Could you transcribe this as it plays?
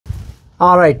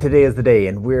All right, today is the day,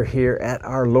 and we're here at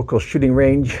our local shooting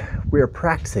range. We're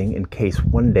practicing in case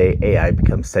one day AI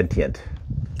becomes sentient.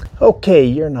 Okay,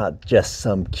 you're not just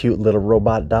some cute little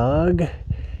robot dog.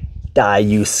 Die,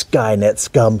 you Skynet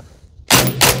scum.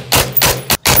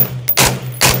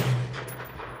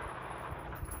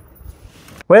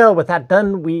 Well, with that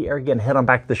done, we are going to head on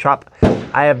back to the shop.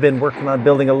 I have been working on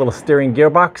building a little steering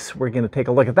gearbox. We're going to take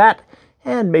a look at that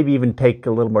and maybe even take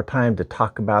a little more time to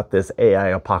talk about this AI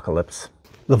apocalypse.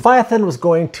 Leviathan was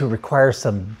going to require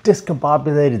some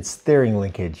discombobulated steering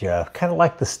linkage, kind of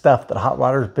like the stuff that hot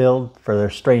rodders build for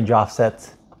their strange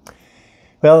offsets.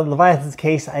 Well, in Leviathan's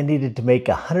case, I needed to make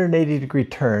a 180-degree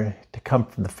turn to come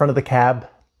from the front of the cab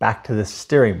back to this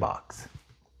steering box.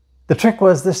 The trick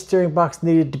was this steering box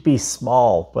needed to be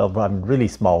small, well, really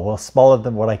small, well, smaller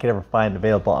than what I could ever find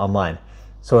available online.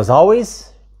 So as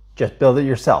always, just build it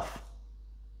yourself.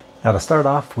 Now to start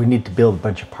off, we need to build a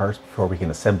bunch of parts before we can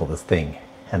assemble this thing.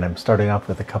 And I'm starting off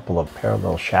with a couple of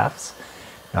parallel shafts.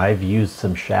 Now I've used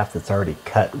some shaft that's already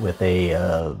cut with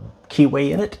a keyway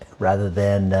in it, rather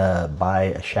than buy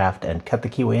a shaft and cut the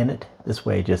keyway in it. This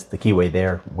way, just the keyway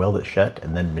there, weld it shut,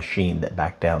 and then machine that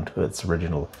back down to its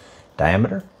original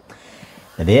diameter.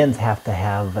 And the ends have to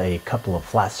have a couple of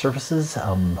flat surfaces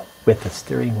with the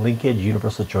steering linkage,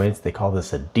 universal joints. They call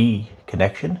this a D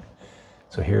connection.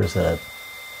 So here's a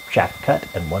shaft cut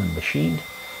and one machined.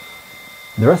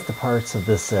 The rest of the parts of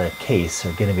this case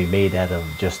are going to be made out of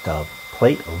just a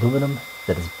plate aluminum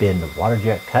that has been water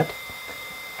jet cut.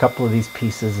 A couple of these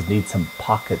pieces need some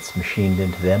pockets machined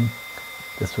into them.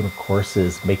 This one, of course,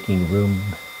 is making room,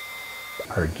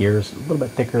 our gears a little bit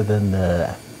thicker than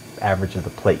the average of the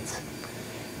plates.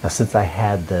 Now, since I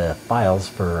had the files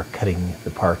for cutting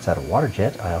the parts out of water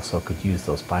jet, I also could use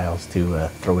those files to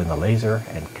throw in the laser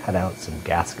and cut out some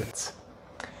gaskets.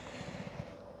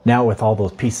 Now with all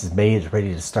those pieces made, it's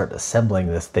ready to start assembling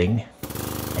this thing.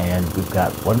 And we've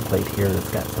got one plate here that's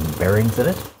got some bearings in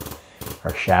it.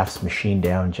 Our shafts machined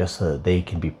down just so that they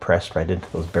can be pressed right into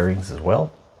those bearings as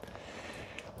well.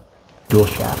 Dual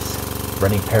shafts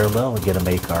running parallel. We're going to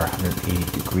make our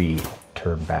 180-degree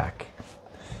turn back.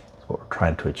 That's what we're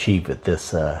trying to achieve with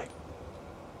this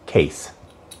case.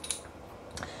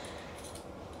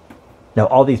 Now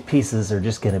all these pieces are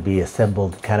just going to be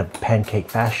assembled kind of pancake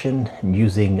fashion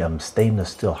using stainless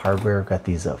steel hardware. Got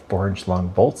these 4-inch long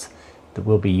bolts that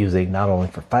we'll be using not only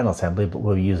for final assembly, but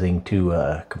we'll be using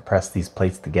to compress these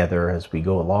plates together as we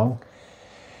go along.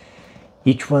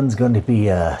 Each one's going to be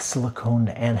silicone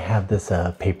and have this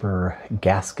paper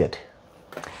gasket.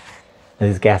 Now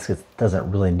these gaskets doesn't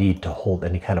really need to hold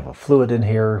any kind of a fluid in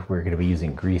here. We're going to be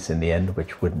using grease in the end,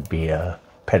 which wouldn't be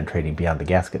penetrating beyond the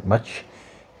gasket much.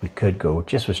 We could go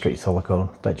just with straight silicone,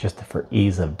 but just for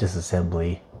ease of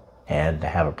disassembly and to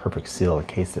have a perfect seal in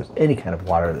case there's any kind of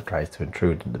water that tries to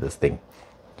intrude into this thing.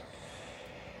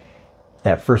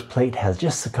 That first plate has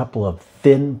just a couple of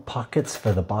thin pockets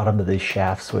for the bottom of these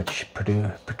shafts, which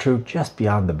protrude just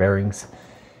beyond the bearings.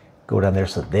 Go down there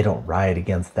so they don't ride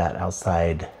against that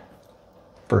outside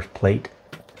first plate.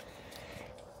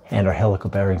 And our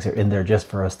helical bearings are in there just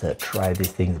for us to try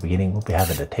these things at the beginning. We'll be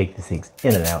having to take these things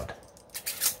in and out.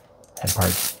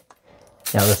 Parts.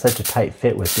 Now there's such a tight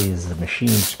fit with these machine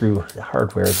screw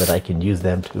hardware that I can use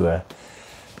them to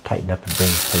tighten up and bring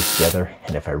the place together.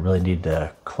 And if I really need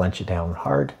to clench it down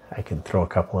hard, I can throw a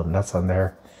couple of nuts on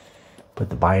there, put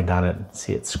the bind on it, and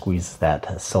see it squeezes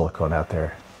that silicone out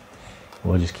there.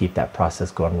 And we'll just keep that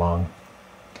process going along.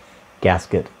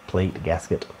 Gasket, plate,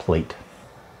 gasket, plate.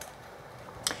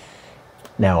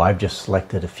 Now I've just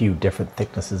selected a few different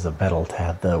thicknesses of metal to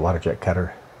have the water jet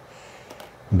cutter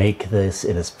make this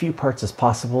in as few parts as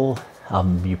possible.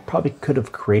 You probably could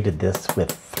have created this with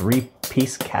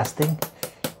 3-piece casting,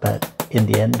 but in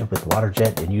the end with water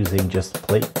jet and using just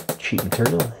plate sheet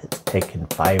material, it's taken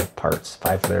 5 parts,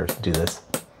 5 layers to do this.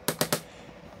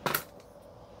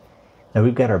 Now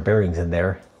we've got our bearings in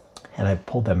there, and I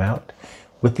pulled them out.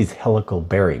 With these helical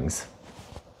bearings,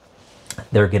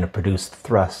 they're going to produce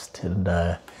thrust and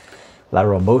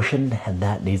lateral motion, and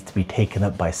that needs to be taken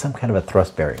up by some kind of a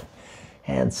thrust bearing.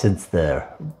 And since the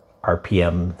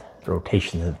RPM, the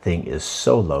rotation of the thing, is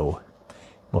so low,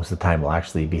 most of the time we'll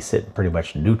actually be sitting pretty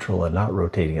much neutral and not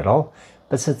rotating at all.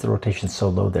 But since the rotation is so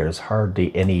low, there's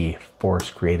hardly any force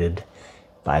created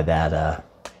by that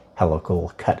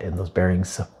helical cut in those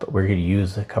bearings. But we're going to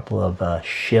use a couple of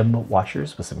shim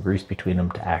washers with some grease between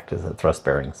them to act as the thrust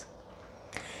bearings.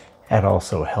 That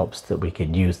also helps that we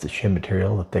can use the shim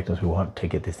material, the thickness we want, to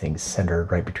get these things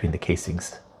centered right between the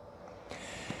casings.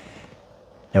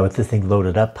 Now with this thing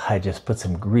loaded up, I just put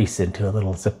some grease into a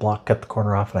little Ziploc, cut the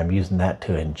corner off, and I'm using that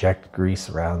to inject grease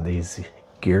around these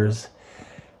gears.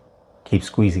 Keep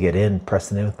squeezing it in,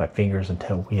 pressing it with my fingers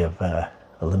until we have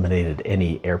eliminated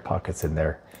any air pockets in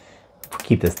there. If we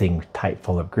keep this thing tight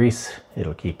full of grease,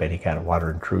 it'll keep any kind of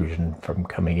water intrusion from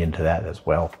coming into that as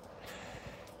well.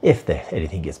 If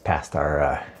anything gets past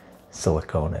our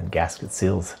silicone and gasket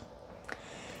seals.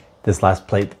 This last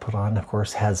plate to put on, of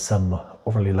course, has some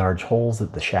overly large holes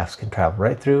that the shafts can travel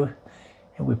right through.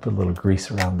 And we put a little grease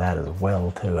around that as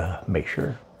well to make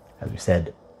sure, as we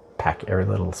said, pack every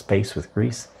little space with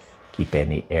grease, keep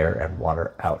any air and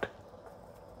water out.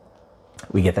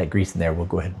 We get that grease in there, we'll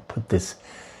go ahead and put this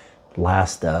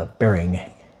last bearing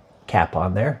cap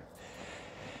on there.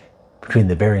 Between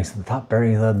the bearings and the top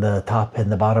bearings on the top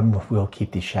and the bottom, we'll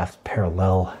keep these shafts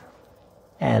parallel,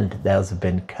 and those have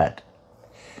been cut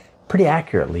pretty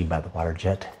accurately by the water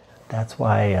jet. That's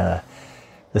why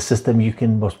the system,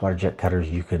 most water jet cutters,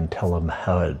 you can tell them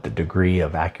the degree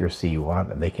of accuracy you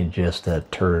want, and they can just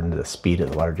turn the speed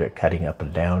of the water jet cutting up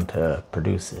and down to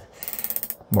produce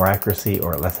more accuracy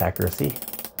or less accuracy.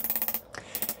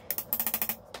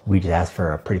 We just ask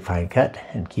for a pretty fine cut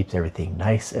and keeps everything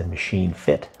nice and machine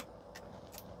fit.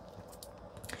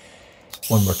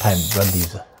 One more time, run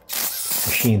these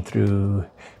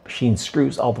machine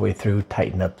screws all the way through,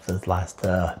 tighten up the last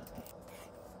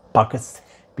pockets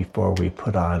before we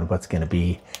put on what's going to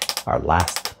be our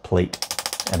last plate,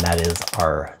 and that is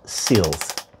our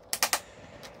seals.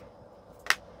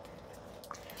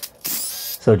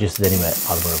 So just as any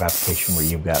automotive application where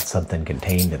you've got something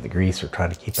contained in the grease or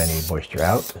trying to keep any moisture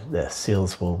out, the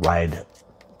seals will ride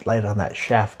light on that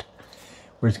shaft.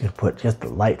 We're just going to put just a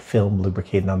light film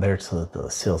lubricating on there so that the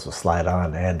seals will slide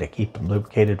on, and to keep them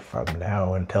lubricated from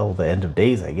now until the end of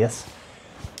days, I guess.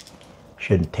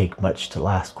 Shouldn't take much to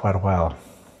last quite a while.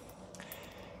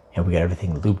 And we got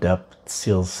everything lubed up,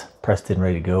 seals pressed in,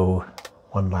 ready to go.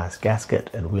 One last gasket,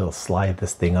 and we'll slide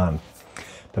this thing on.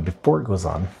 But before it goes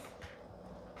on,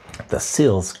 the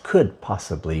seals could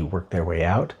possibly work their way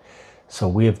out. So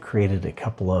we have created a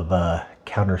couple of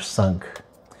countersunk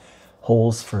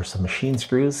holes for some machine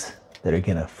screws that are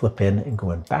going to flip in and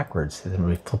go in backwards. And then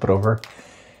we flip it over.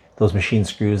 Those machine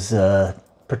screws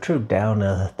protrude down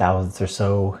a thousandth or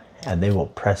so, and they will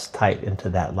press tight into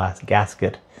that last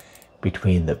gasket.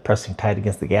 Between the pressing tight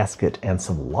against the gasket and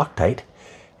some Loctite,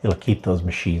 it'll keep those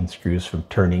machine screws from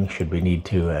turning should we need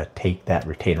to take that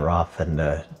retainer off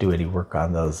and do any work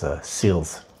on those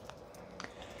seals.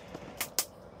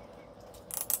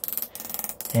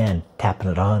 And tapping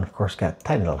it on, of course, got a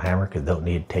tiny little hammer because don't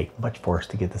need to take much force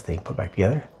to get this thing put back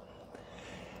together.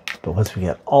 But once we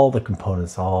get all the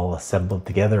components all assembled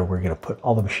together, we're going to put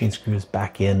all the machine screws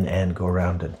back in and go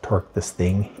around and torque this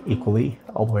thing equally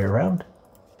all the way around.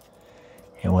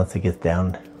 And once it gets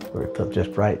down where it feels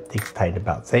just right, things tighten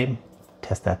about the same.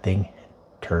 Test that thing,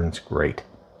 turns great.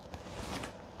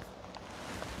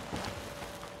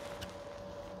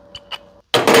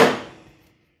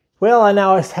 Well, I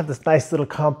now have this nice little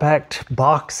compact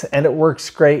box and it works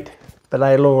great, but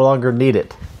I no longer need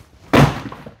it.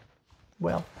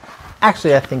 Well,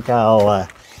 actually I think I'll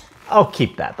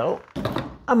keep that though.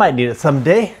 I might need it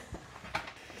someday.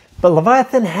 But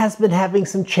Leviathan has been having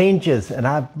some changes, and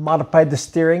I've modified the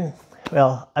steering.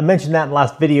 Well, I mentioned that in the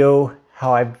last video,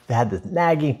 how I've had this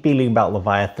nagging feeling about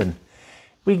Leviathan.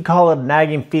 We can call it a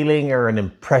nagging feeling or an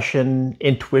impression,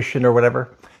 intuition or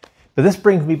whatever. But this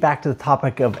brings me back to the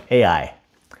topic of AI.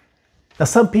 Now,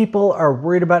 some people are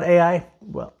worried about AI.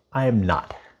 Well, I am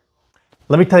not.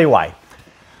 Let me tell you why.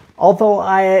 Although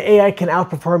AI can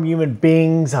outperform human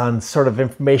beings on sort of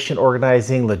information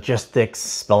organizing, logistics,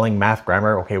 spelling, math,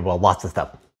 grammar, okay, well, lots of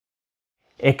stuff.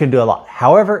 It can do a lot.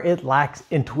 However, it lacks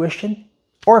intuition,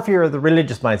 or if you're of the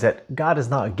religious mindset, God is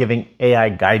not giving AI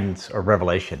guidance or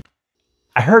revelation.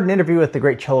 I heard an interview with the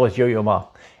great celloist Yo-Yo Ma,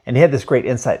 and he had this great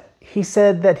insight. He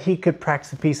said that he could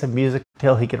practice a piece of music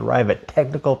until he could arrive at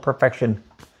technical perfection,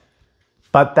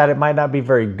 but that it might not be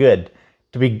very good.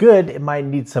 To be good, it might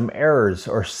need some errors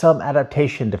or some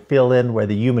adaptation to fill in where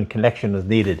the human connection is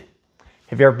needed.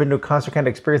 Have you ever been to a concert, kind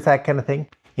of experienced that kind of thing?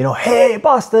 You know, hey,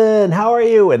 Boston, how are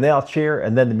you? And they all cheer,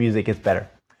 and then the music gets better.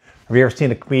 Have you ever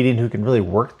seen a comedian who can really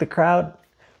work the crowd?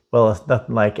 Well, it's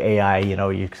nothing like AI. You know,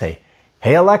 you say,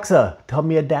 hey, Alexa, tell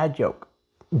me a dad joke.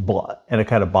 Blah, and it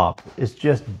kind of bombs. It's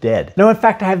just dead. No, in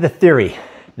fact, I have the theory.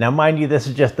 Now, mind you, this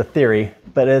is just a theory,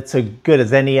 but it's as good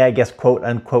as any, I guess, quote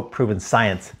unquote, proven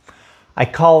science. I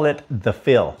call it the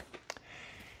fill.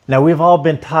 Now, we've all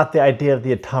been taught the idea of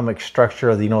the atomic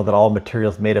structure, you know, that all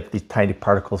materials made up of these tiny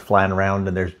particles flying around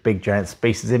and there's big giant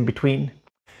spaces in between.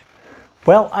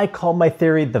 Well, I call my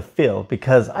theory the fill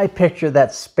because I picture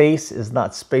that space is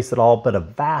not space at all, but a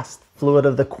vast fluid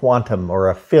of the quantum, or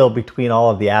a fill between all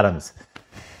of the atoms.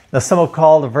 Now, some will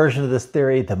call a version of this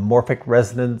theory the morphic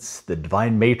resonance, the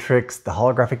divine matrix, the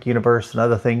holographic universe, and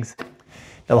other things.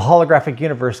 Now, the holographic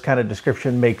universe kind of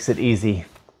description makes it easy.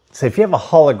 So if you have a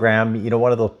hologram,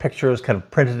 one of those pictures kind of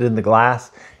printed in the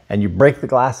glass, and you break the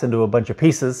glass into a bunch of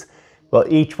pieces, well,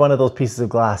 each one of those pieces of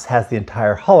glass has the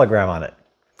entire hologram on it.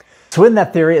 So in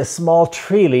that theory, a small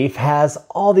tree leaf has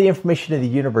all the information of the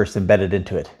universe embedded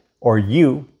into it, or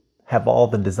you have all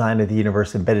the design of the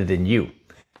universe embedded in you.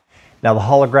 Now, the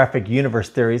holographic universe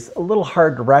theory is a little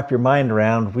hard to wrap your mind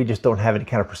around. We just don't have any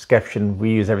kind of perception. We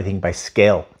use everything by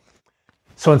scale.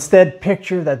 So instead,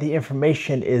 picture that the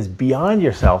information is beyond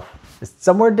yourself. It's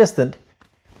somewhere distant,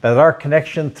 but our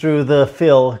connection through the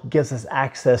fill gives us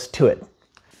access to it.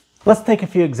 Let's take a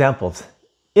few examples.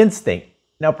 Instinct.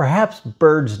 Now, perhaps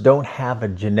birds don't have a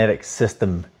genetic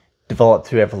system developed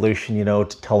through evolution,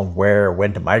 to tell them where or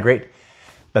when to migrate,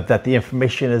 but that the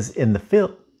information is in the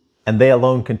fill, and they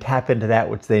alone can tap into that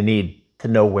which they need to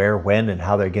know where, when, and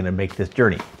how they're going to make this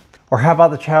journey. Or how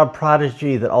about the child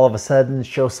prodigy that all of a sudden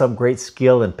shows some great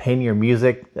skill in painting or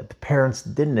music that the parents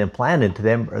didn't implant into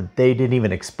them, or they didn't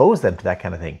even expose them to that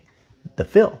kind of thing? The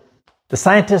fill. The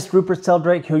scientist Rupert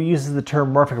Sheldrake, who uses the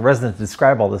term morphic resonance to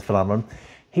describe all this phenomenon,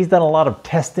 he's done a lot of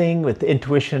testing with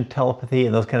intuition, telepathy,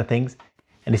 and those kind of things,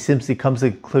 and he simply comes to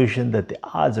the conclusion that the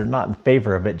odds are not in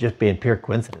favor of it just being pure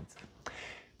coincidence.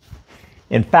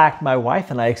 In fact, my wife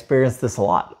and I experienced this a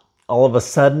lot. All of a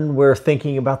sudden, we're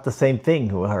thinking about the same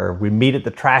thing, or we meet at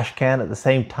the trash can at the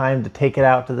same time to take it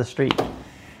out to the street.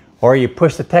 Or you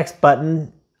push the text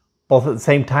button both at the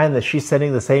same time that she's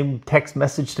sending the same text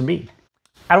message to me.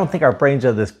 I don't think our brains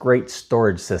are this great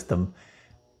storage system,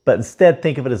 but instead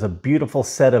think of it as a beautiful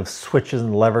set of switches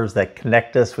and levers that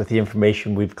connect us with the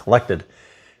information we've collected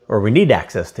or we need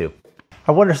access to.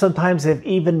 I wonder sometimes if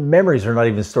even memories are not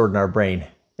even stored in our brain.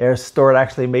 They're stored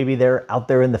maybe they're out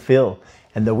there in the field,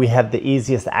 and that we have the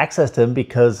easiest access to them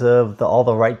because of all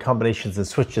the right combinations and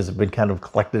switches have been kind of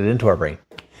collected into our brain.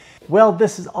 Well,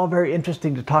 this is all very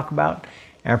interesting to talk about,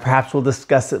 and perhaps we'll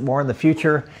discuss it more in the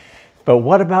future. But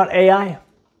what about AI?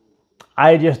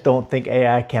 I just don't think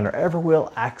AI can or ever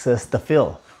will access the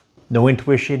fill. No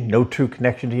intuition, no true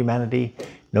connection to humanity,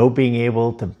 no being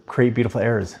able to create beautiful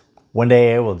errors. One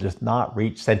day AI will just not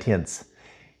reach sentience.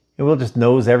 It will just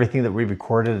knows everything that we've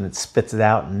recorded and it spits it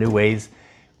out in new ways.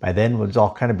 By then, we'll just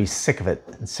all kind of be sick of it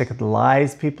and sick of the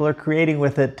lies people are creating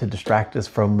with it to distract us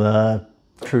from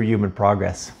true human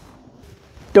progress.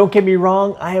 Don't get me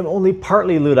wrong, I am only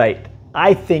partly Luddite.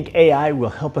 I think AI will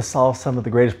help us solve some of the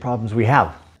greatest problems we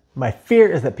have. My fear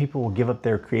is that people will give up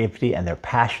their creativity and their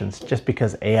passions just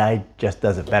because AI just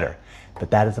does it better.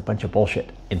 But that is a bunch of bullshit.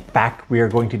 In fact, we are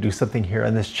going to do something here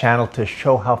on this channel to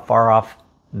show how far off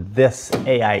this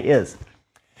AI is.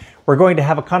 We're going to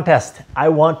have a contest. I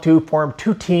want to form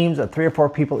two teams of 3 or 4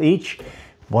 people each.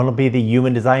 One will be the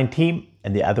human design team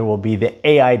and the other will be the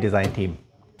AI design team.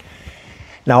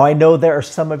 Now, I know there are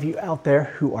some of you out there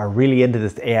who are really into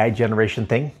this AI generation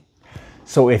thing.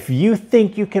 So if you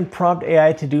think you can prompt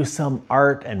AI to do some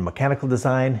art and mechanical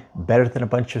design better than a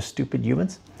bunch of stupid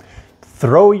humans,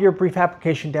 throw your brief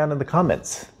application down in the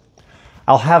comments.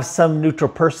 I'll have some neutral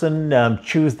person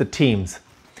choose the teams.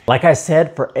 Like I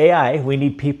said, for AI, we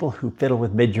need people who fiddle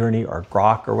with Midjourney or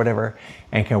Grok or whatever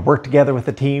and can work together with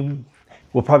the team.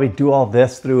 We'll probably do all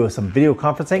this through some video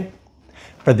conferencing.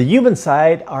 For the human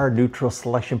side, our neutral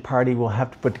selection party will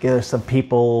have to put together some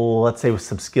people, let's say with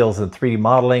some skills in 3D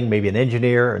modeling, maybe an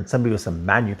engineer and somebody with some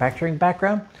manufacturing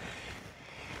background.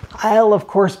 I'll, of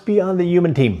course, be on the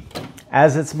human team.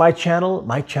 As it's my channel,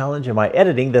 my challenge, and my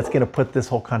editing that's going to put this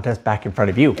whole contest back in front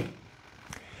of you.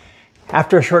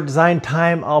 After a short design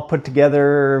time, I'll put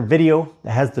together a video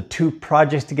that has the 2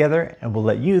 projects together and we'll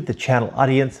let you, the channel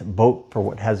audience, vote for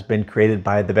what has been created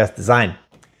by the best design.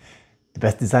 The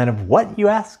best design of what, you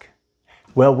ask?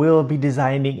 Well, we'll be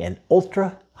designing an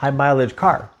ultra high mileage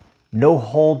car. No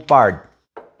hold barred.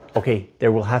 Okay,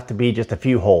 there will have to be just a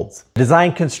few holds.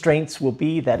 Design constraints will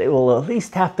be that it will at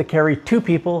least have to carry 2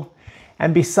 people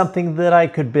and be something that I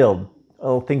could build.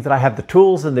 Things that I have the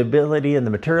tools and the ability and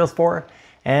the materials for,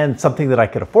 and something that I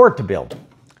could afford to build.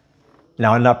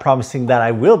 Now, I'm not promising that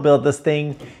I will build this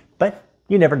thing, but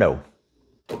you never know.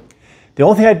 The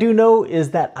only thing I do know is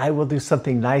that I will do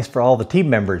something nice for all the team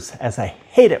members, as I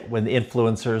hate it when the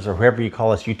influencers, or whoever you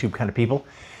call us YouTube kind of people,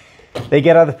 they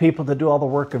get other people to do all the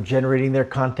work of generating their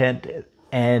content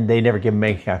and they never give them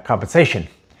any compensation.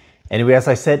 Anyway, as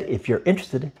I said, if you're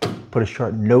interested, put a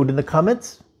short note in the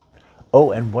comments.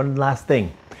 Oh, and one last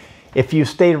thing. If you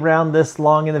stayed around this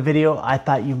long in the video, I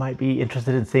thought you might be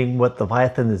interested in seeing what the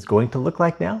Leviathan is going to look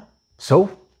like now.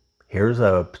 So here's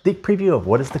a sneak preview of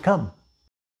what is to come.